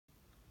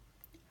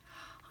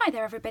Hi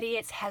there everybody,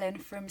 it's Helen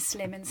from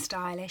Slim and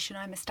Stylish and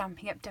I'm a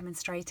Stampin' Up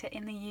demonstrator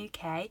in the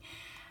UK,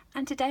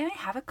 and today I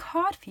have a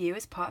card for you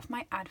as part of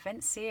my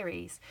Advent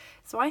series.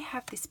 So I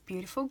have this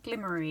beautiful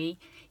glimmery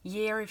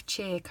Year of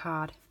Cheer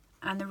card,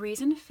 and the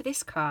reason for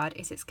this card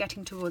is it's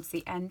getting towards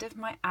the end of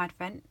my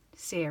Advent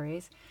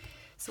series,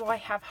 so I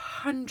have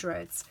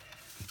hundreds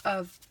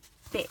of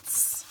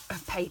bits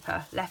of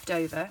paper left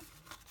over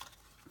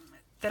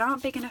that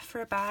aren't big enough for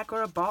a bag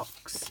or a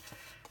box,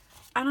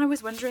 and I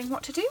was wondering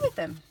what to do with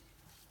them.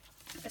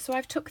 So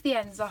I've took the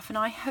ends off and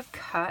I have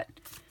cut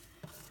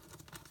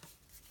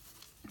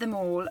them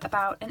all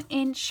about an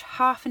inch,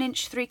 half an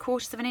inch,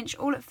 3/4 of an inch,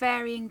 all at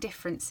varying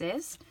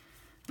differences.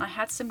 And I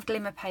had some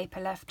glimmer paper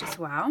left as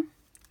well,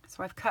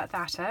 so I've cut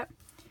that up.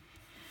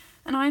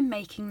 And I'm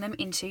making them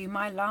into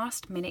my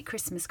last minute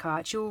Christmas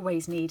cards. You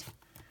always need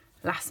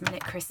last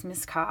minute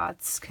Christmas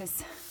cards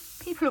because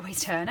people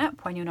always turn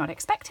up when you're not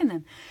expecting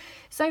them.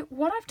 So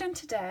what I've done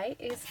today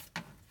is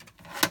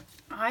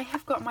I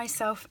have got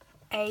myself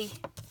a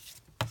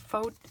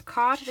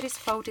card that is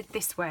folded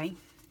this way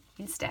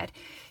instead.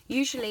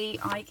 Usually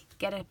I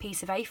get a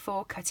piece of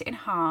A4, cut it in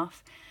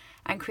half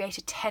and create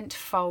a tent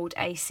fold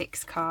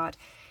A6 card.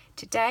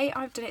 Today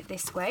I've done it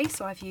this way,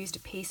 so I've used a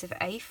piece of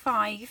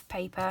A5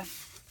 paper,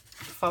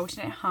 folded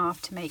it in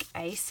half to make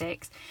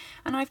A6,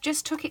 and I've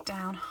just took it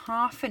down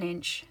half an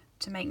inch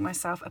to make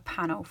myself a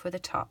panel for the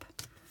top,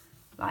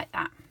 like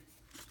that.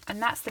 And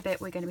that's the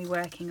bit we're going to be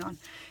working on.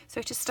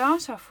 So to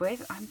start off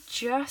with, I'm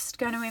just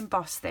going to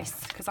emboss this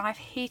because I've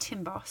heat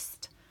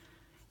embossed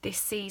this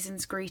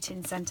season's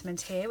greeting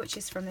sentiment here, which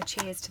is from the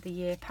Cheers to the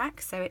Year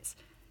pack. So it's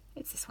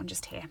this one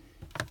just here.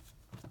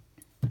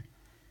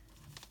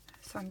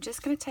 So I'm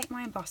just going to take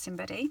my embossing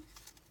buddy.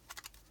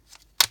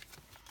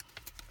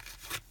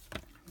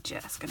 I'm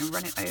just going to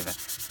run it over.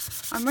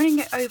 I'm running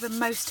it over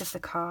most of the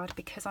card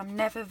because I'm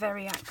never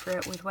very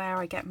accurate with where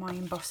I get my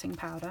embossing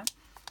powder.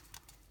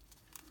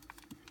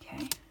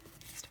 Okay,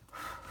 just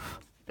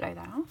blow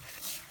that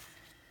off.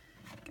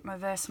 Get my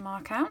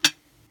Versamark out.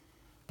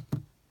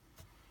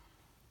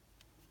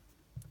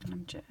 And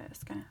I'm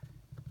just going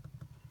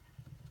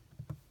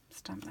to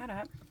stamp that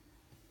up.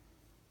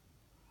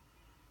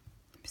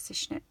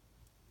 Position it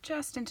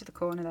just into the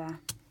corner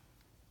there.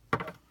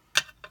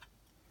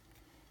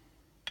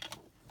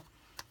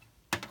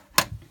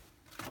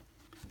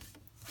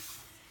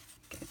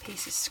 Get a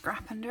piece of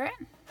scrap under it.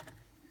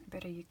 A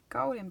bit of your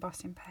gold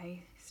embossing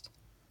paste.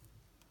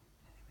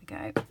 There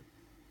we go.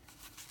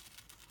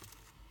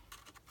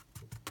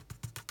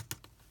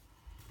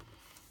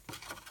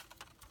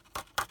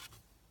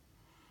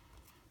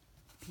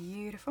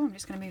 Beautiful. I'm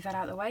just going to move that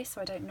out of the way so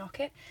I don't knock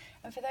it.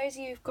 And for those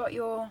of you who've got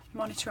your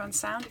monitor on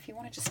sound, if you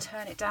want to just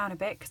turn it down a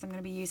bit, because I'm going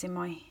to be using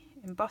my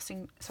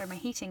my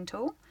heating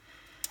tool,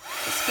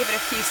 just give it a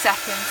few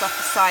seconds off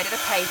the side of the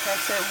paper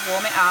to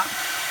warm it up.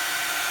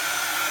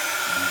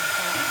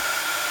 Okay.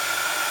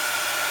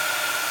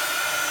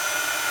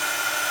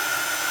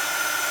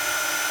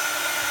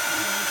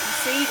 And you can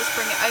see, just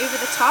bring it over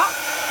the top.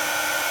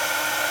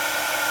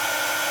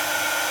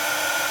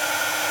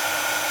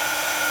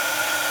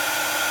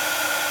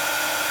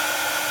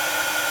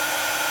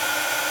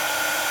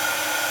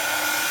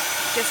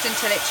 Just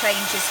until it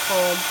changes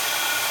form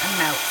and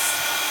melts.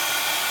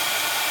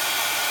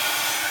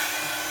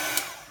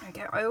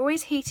 Okay, I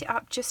always heat it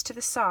up just to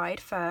the side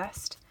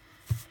first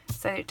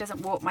so it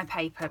doesn't warp my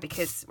paper,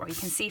 because, well, you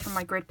can see from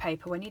my grid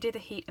paper when you do the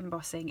heat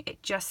embossing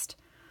it just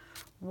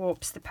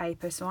warps the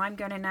paper. So I'm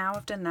going to, now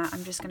I've done that,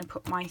 I'm just going to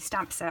put my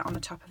stamp set on the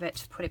top of it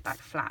to put it back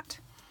flat.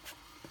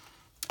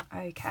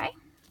 Okay.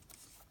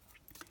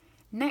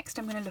 Next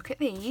I'm going to look at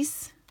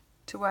these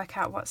to work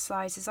out what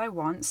sizes I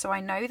want. So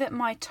I know that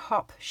my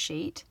top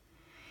sheet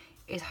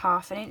is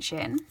half an inch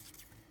in.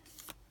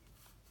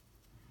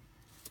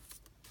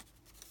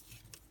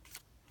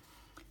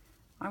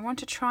 I want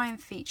to try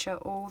and feature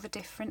all the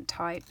different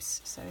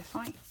types. So if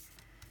I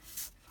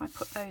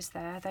put those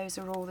there, those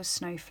are all the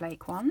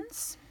snowflake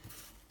ones.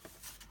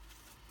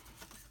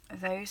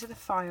 Those are the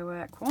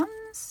firework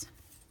ones,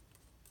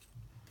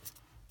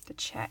 the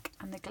check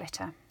and the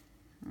glitter.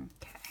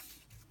 Okay.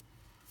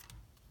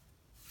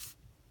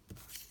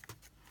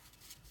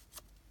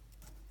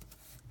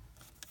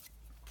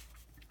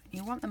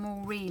 You want them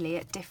all really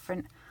at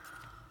different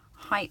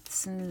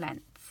heights and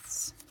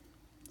lengths,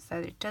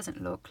 so that it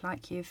doesn't look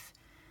like you've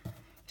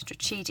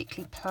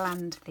strategically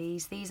planned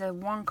these. These are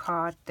one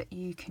card that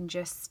you can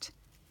just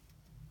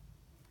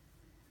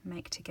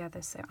make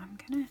together. So I'm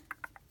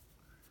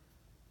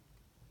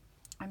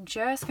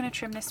just gonna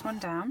trim this one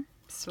down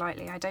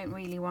slightly. I don't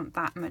really want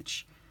that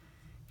much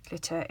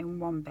glitter in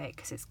one bit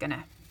because it's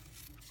gonna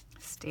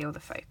steal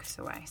the focus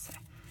away. So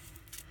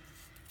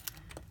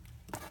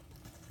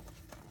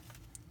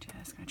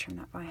just going to trim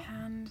that by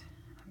hand.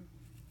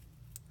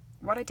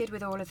 What I did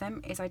with all of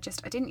them is I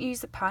didn't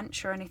use the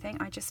punch or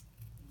anything, I just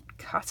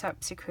cut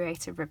up to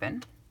create a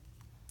ribbon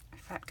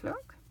effect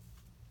look.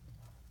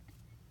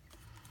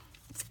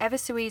 It's ever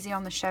so easy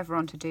on the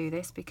chevron to do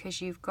this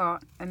because you've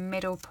got a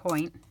middle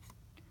point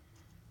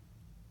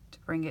to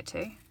bring it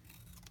to.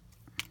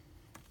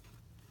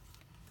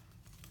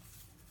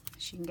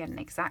 so you can get an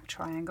exact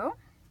triangle.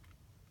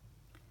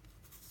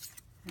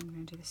 I'm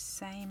going to do the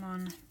same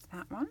on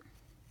that one.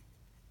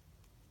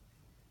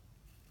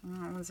 And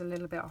that one's a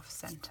little bit off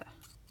center.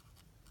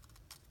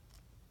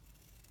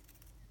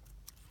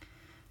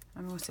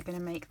 I'm also going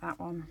to make that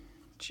one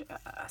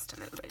just a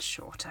little bit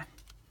shorter.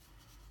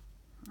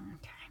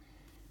 Okay.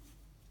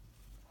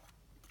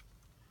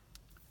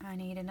 I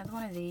need another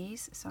one of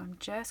these, so I'm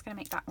just going to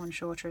make that one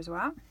shorter as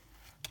well,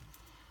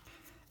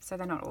 so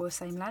they're not all the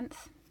same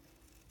length.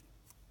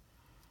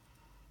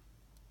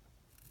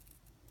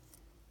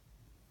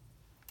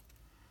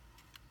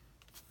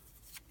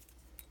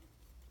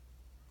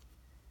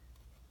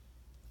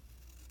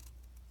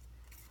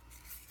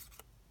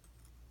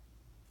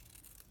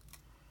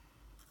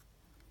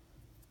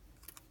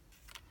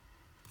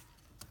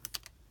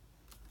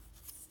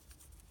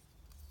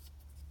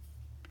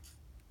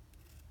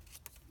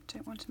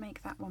 Don't want to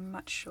make that one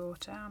much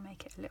shorter, I'll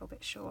make it a little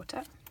bit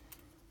shorter,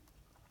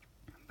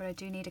 but I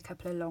do need a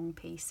couple of long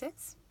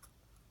pieces.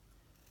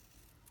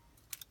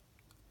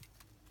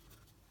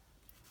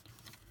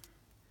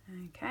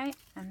 Okay,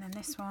 and then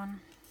this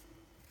one,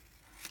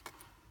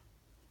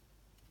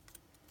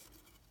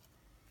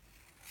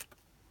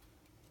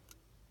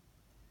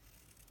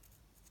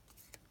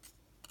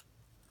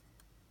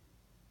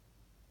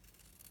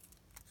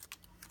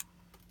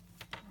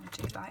 I'll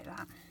do it like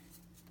that.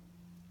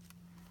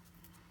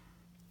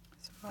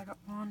 I got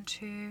one,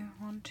 two,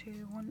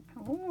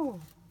 oh,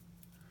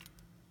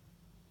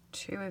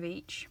 two of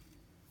each.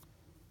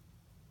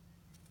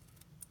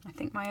 I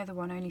think my other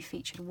one only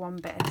featured one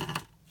bit,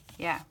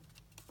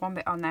 one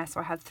bit on there,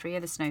 so I had 3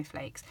 of the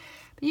snowflakes.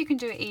 But you can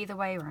do it either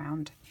way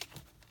around.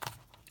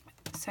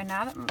 So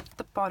now that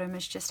the bottom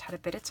has just had a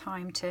bit of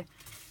time to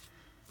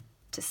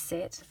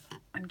sit,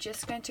 I'm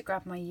just going to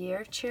grab my Year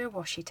of Cheer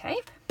washi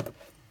tape,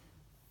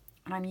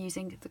 and I'm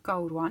using the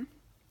gold one.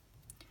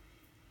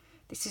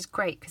 This is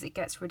great because it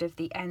gets rid of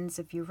the ends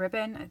of your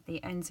ribbon,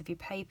 the ends of your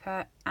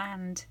paper,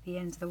 and the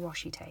ends of the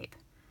washi tape.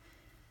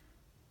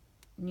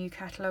 New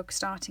catalogue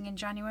starting in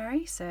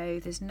January,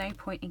 so there's no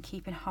point in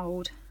keeping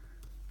hold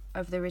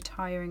of the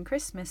retiring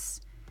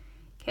Christmas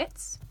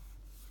kits.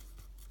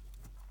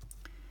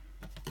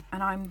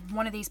 And I'm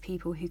one of these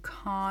people who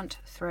can't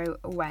throw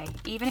away.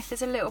 Even if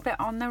there's a little bit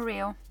on the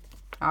reel,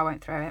 I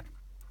won't throw it.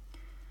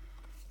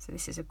 So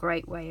this is a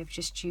great way of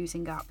just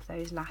using up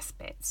those last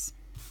bits.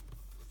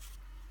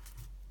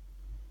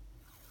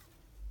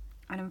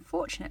 And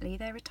unfortunately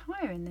they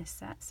retire in this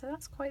set, so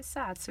that's quite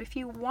sad. So if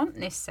you want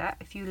this set,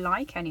 if you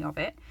like any of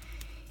it,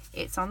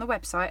 it's on the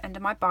website under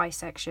my buy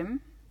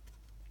section,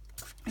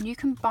 and you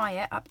can buy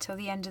it up till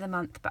the end of the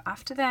month, but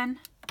after then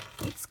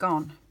it's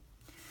gone.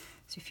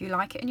 So if you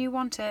like it and you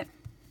want it,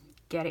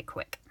 get it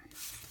quick.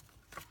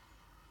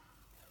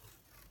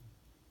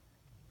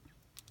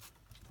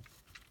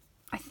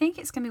 I think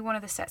it's going to be one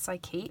of the sets I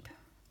keep.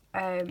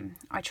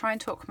 I try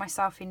and talk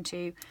myself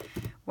into,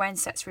 when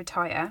sets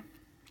retire,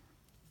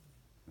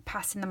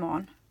 passing them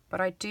on,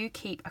 but I do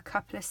keep a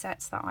couple of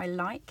sets that I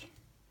like,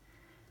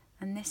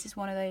 and this is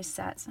one of those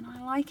sets, and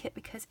I like it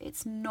because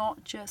it's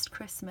not just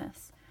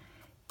Christmas,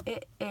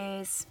 it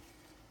is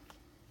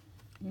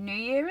New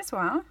Year as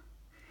well,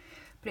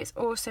 but it's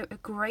also a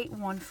great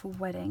one for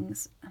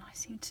weddings, and I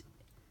seem to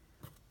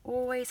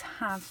always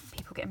have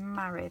people getting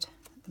married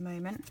at the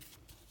moment.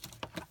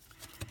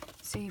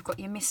 So you've got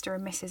your Mr.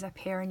 and Mrs. up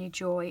here and your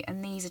Joy,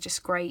 and these are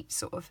just great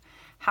sort of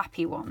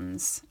happy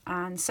ones.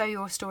 And So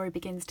Your Story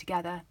Begins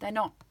Together. They're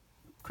not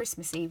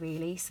Christmassy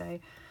really, so I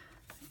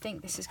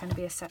think this is going to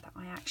be a set that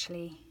I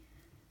actually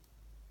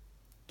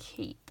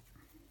keep.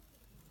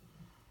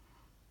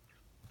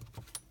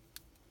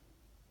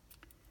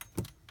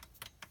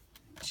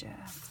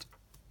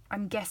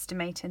 I'm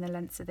guesstimating the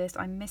lengths of this.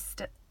 I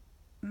messed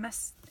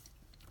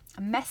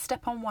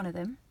up on one of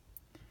them,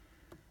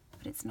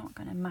 but it's not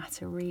going to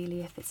matter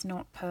really if it's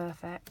not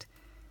perfect.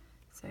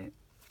 So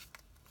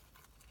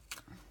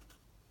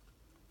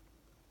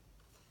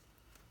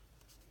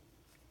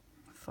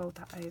fold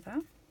that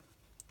over.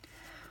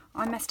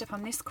 I messed up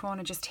on this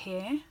corner just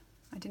here.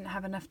 I didn't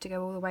have enough to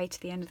go all the way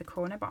to the end of the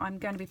corner, but I'm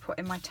going to be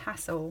putting my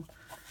tassel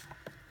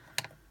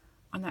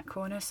on that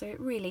corner, so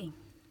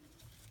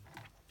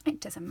it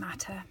doesn't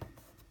matter.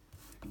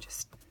 I can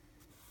just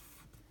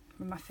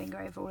run my finger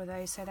over all of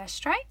those so they're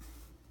straight.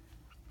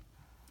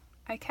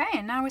 Okay,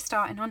 and now we're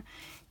starting on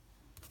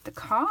the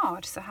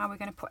card, so how we're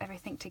going to put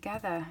everything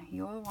together.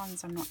 You're the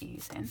ones I'm not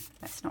using,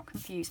 let's not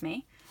confuse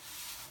me.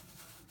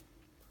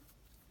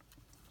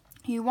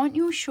 You want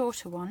your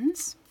shorter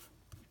ones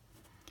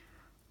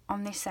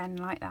on this end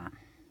like that,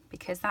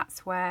 because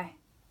that's where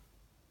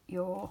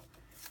your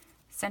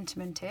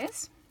sentiment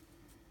is,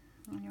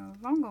 and your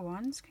longer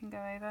ones can go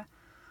over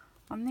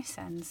on this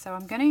end. So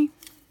I'm going to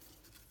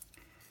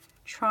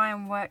try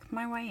and work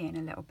my way in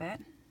a little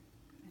bit.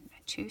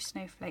 2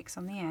 snowflakes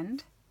on the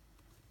end.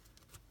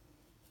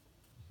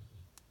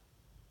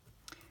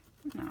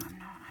 No, I'm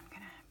not. I'm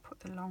going to put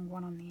the long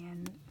one on the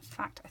end. In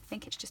fact, I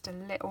think it's just a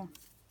little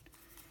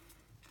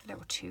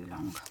too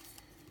long.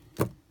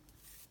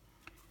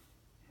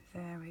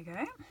 There we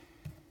go.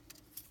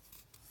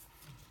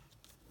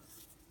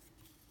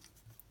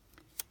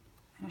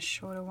 a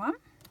shorter one.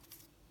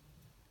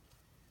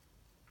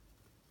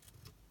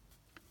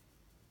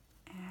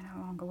 And a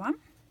longer one.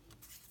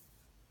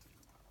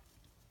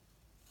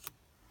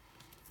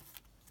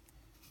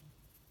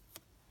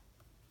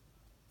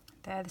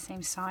 They're the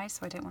same size,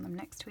 so I don't want them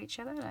next to each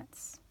other.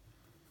 Let's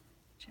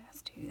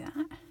just do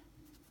that.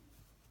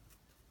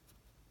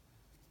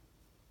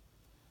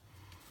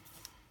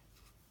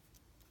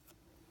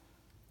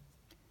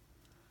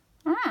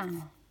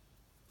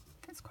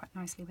 Fits quite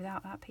nicely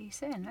without that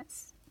piece in.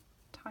 Let's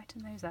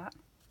tighten those up.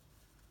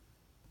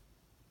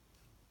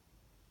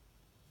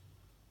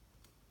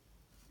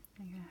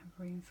 You're going to have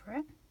room for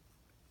it.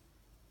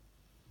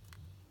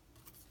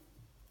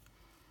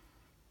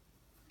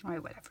 Oh,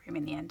 we'll have room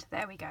in the end.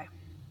 There we go.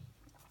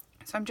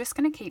 So I'm just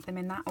going to keep them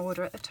in that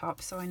order at the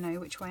top so I know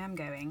which way I'm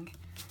going.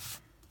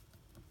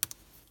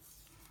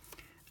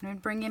 I'm going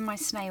to bring in my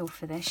snail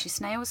for this. Your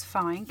snail's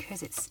fine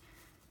because it's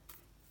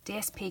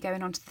DSP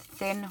going onto the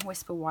thin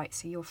whisper white,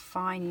 so you're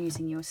fine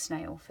using your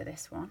snail for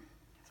this one.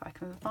 If I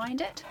can find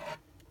it.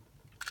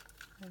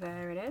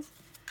 There it is.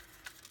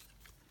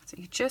 So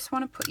you just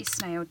want to put your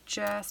snail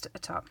just at the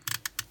top.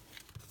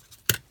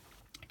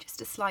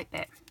 Just a slight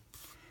bit.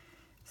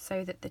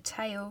 So that the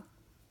tail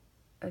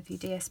of your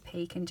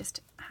DSP can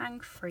just hang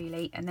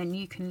freely, and then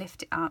you can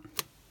lift it up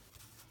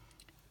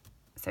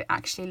so it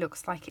actually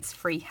looks like it's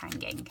free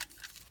hanging.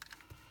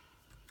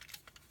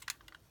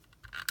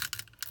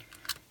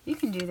 You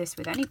can do this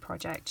with any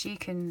project. You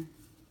can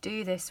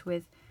do this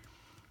with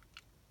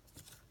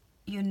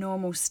your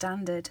normal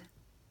standard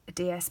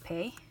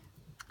DSP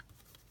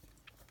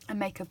and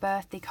make a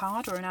birthday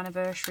card or an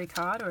anniversary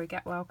card or a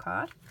get well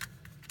card.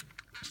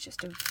 It's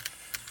just a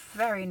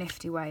very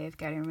nifty way of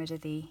getting rid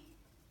of the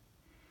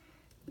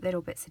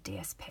little bits of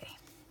DSP.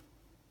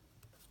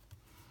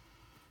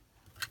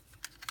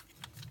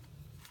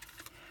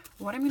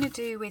 What I'm going to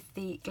do with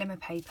the glimmer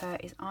paper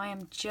is I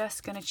am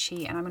just going to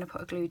cheat, and I'm going to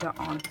put a glue dot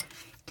on.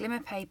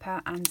 Glimmer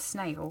paper and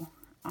snail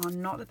are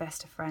not the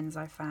best of friends,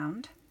 I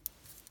found.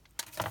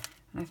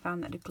 And I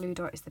found that the glue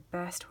dot is the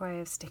best way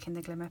of sticking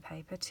the glimmer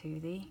paper to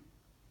the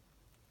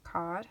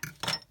card.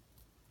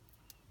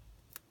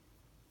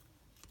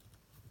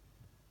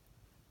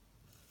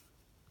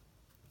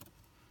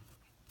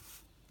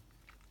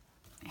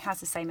 It has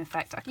the same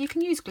effect. You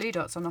can use glue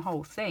dots on the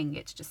whole thing.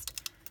 It's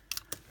just,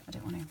 I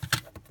don't want to.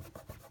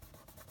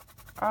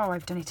 Oh,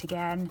 I've done it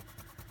again.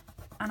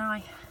 And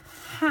I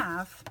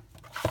have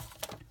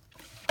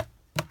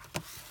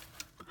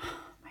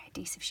my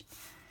adhesive sheet.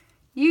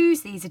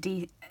 Use these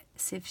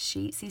adhesive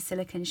sheets, these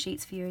silicone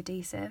sheets for your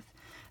adhesive.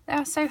 They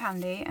are so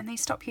handy, and they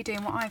stop you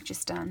doing what I've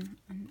just done.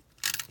 And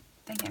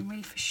then getting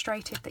really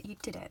frustrated that you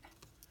did it.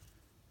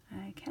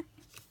 Okay.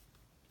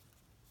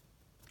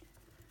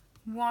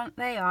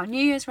 They are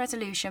New Year's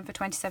resolution for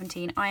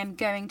 2017. I am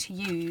going to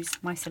use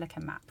my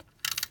silicone map.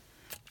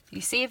 If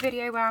you see a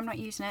video where I'm not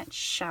using it,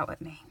 shout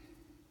at me.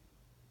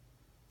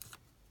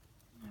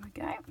 There we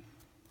go.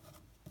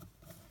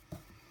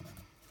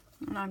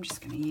 And I'm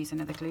just going to use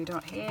another glue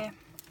dot here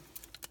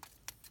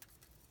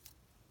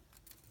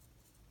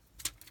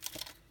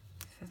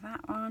for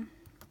that one.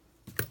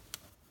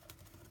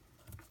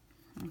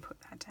 And put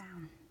that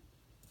down.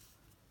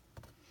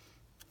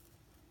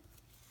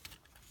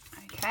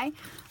 Okay,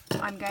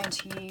 I'm going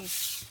to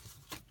use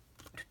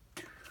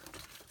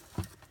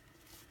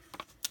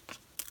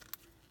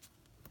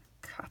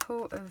a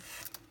couple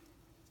of,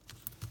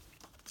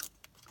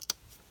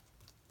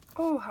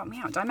 oh, help me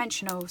out,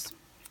 dimensionals.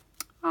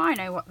 I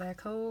know what they're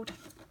called.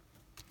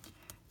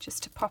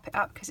 Just to pop it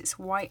up because it's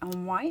white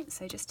on white,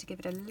 so just to give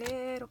it a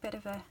little bit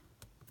of a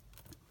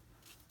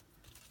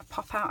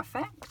pop out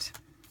effect.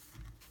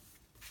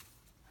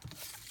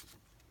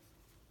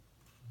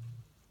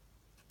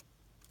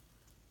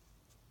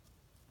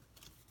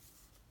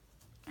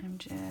 I'm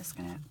just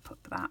going to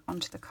put that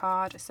onto the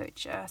card so it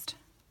just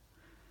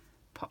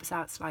pops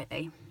out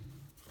slightly.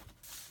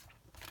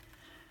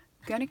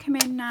 I'm going to come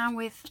in now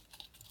with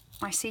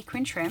my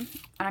sequin trim,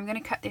 and I'm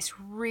going to cut this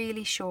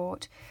really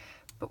short.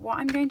 But what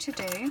I'm going to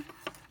do,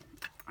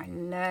 I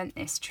learned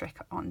this trick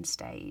on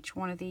stage.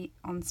 One of the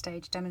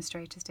on-stage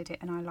demonstrators did it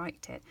and I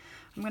liked it.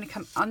 I'm going to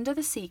come under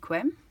the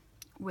sequin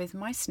with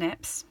my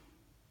snips.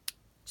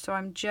 So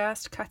I'm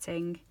just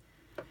cutting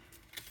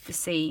the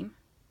seam,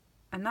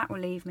 and that will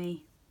leave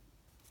me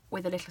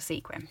with a little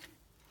sequin.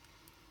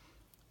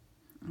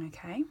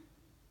 Okay,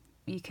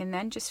 you can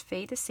then just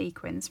feed the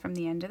sequins from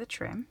the end of the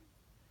trim.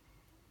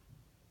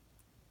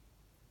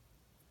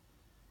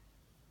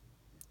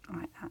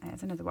 Right,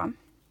 there's another one.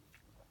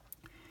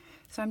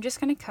 So I'm just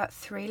going to cut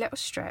 3 little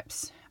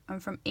strips,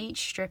 and from each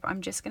strip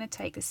I'm just going to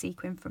take the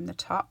sequin from the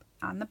top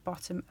and the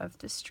bottom of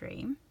the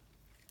stream.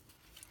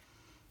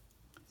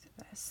 So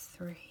there's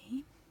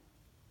 3.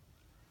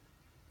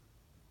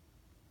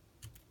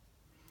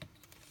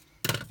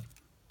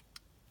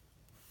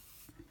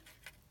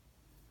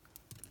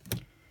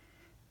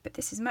 But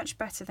this is much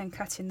better than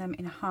cutting them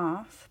in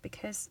half,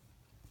 because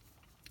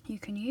you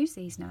can use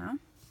these now.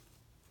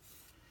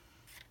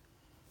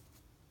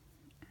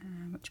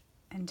 Which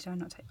end did I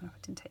not take one off? I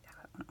didn't take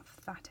that one off,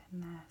 that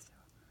end there. So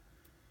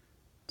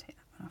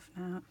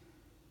soften out.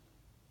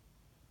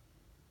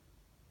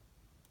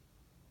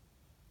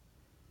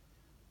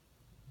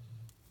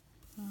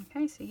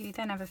 Okay, so you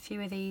then have a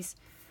few of these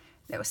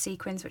little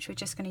sequins which we're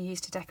just going to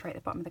use to decorate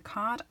the bottom of the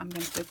card. I'm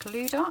going to put a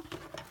glue dot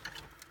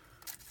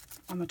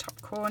on the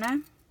top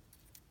corner.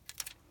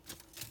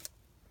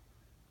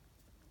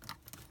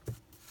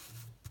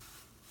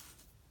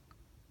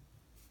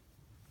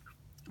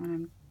 And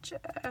I'm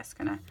just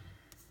going to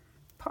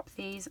pop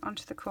these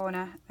onto the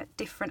corner at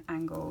different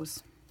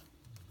angles.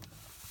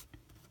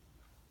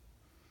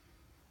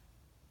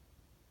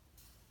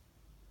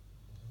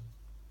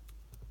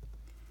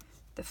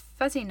 The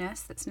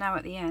fuzziness that's now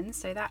at the end,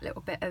 so that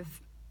little bit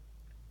of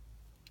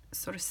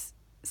sort of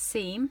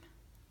seam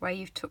where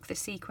you've took the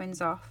sequins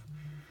off,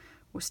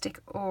 will stick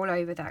all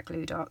over that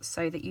glue dot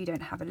so that you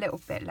don't have a little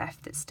bit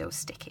left that's still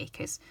sticky,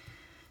 because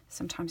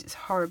sometimes it's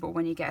horrible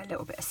when you get a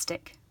little bit of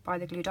stick by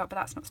the glue dot, but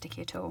that's not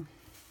sticky at all.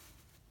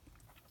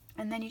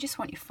 And then you just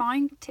want your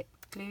fine tip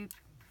glue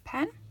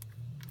pen.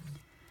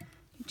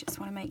 You just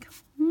want to make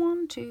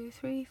 1, 2,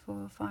 3,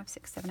 4, 5,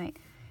 6, 7, 8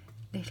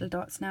 little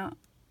dots. Now,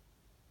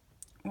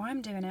 while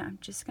I'm doing it, I'm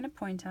just going to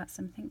point out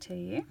something to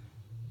you.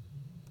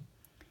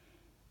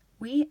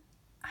 We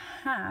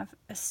have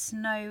a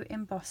snow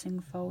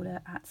embossing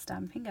folder at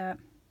Stampin' that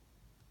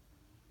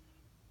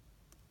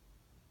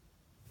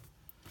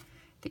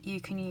you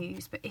can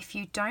use, but if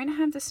you don't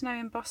have the snow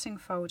embossing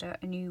folder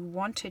and you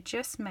want to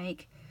just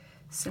make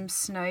some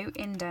snow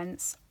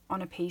indents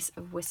on a piece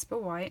of Whisper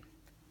White,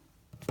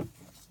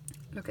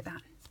 look at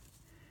that.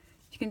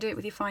 You can do it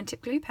with your fine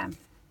tip glue pen.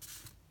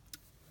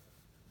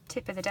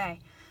 Tip of the day.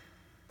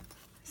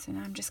 So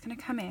now I'm just going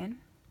to come in,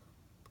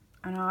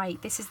 and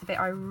this is the bit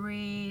I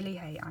really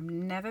hate.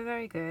 I'm never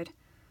very good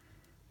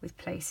with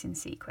placing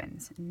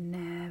sequins.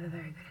 Never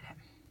very good at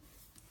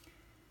it.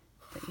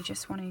 But you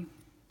just want to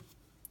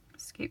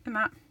scoop them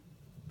up,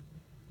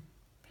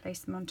 place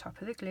them on top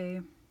of the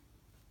glue.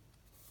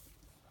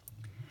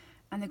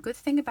 And the good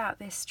thing about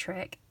this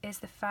trick is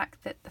the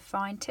fact that the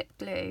fine tip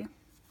glue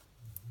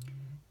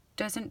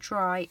doesn't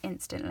dry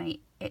instantly.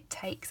 It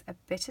takes a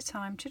bit of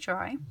time to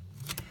dry.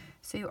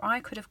 So I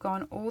could have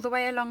gone all the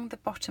way along the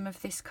bottom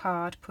of this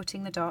card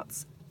putting the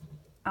dots,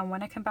 and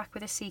when I come back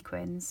with the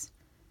sequins,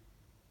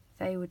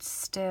 they would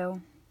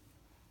still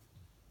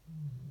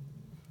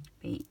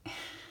be...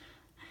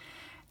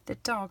 The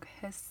dog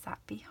has sat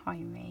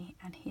behind me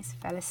and he's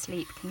fell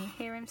asleep. Can you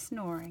hear him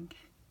snoring?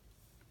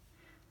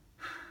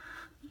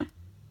 Can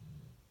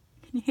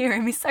you hear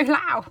him? He's so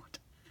loud.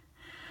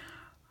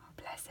 Oh,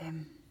 bless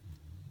him.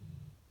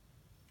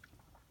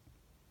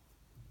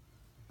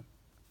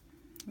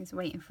 He's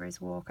waiting for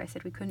his walk. I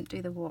said we couldn't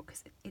do the walk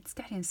because it's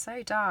getting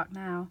so dark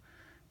now.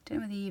 Don't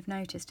know whether you've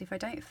noticed, if I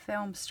don't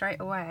film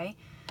straight away,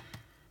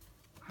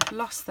 I've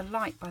lost the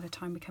light by the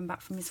time we come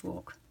back from his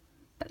walk.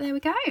 But there we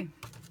go.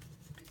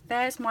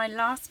 There's my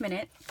last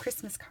minute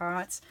Christmas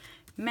cards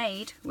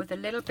made with the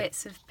little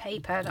bits of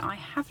paper that I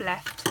have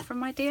left from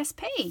my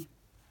DSP.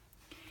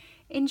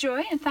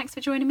 Enjoy, and thanks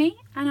for joining me,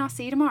 and I'll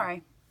see you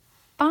tomorrow.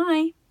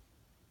 Bye.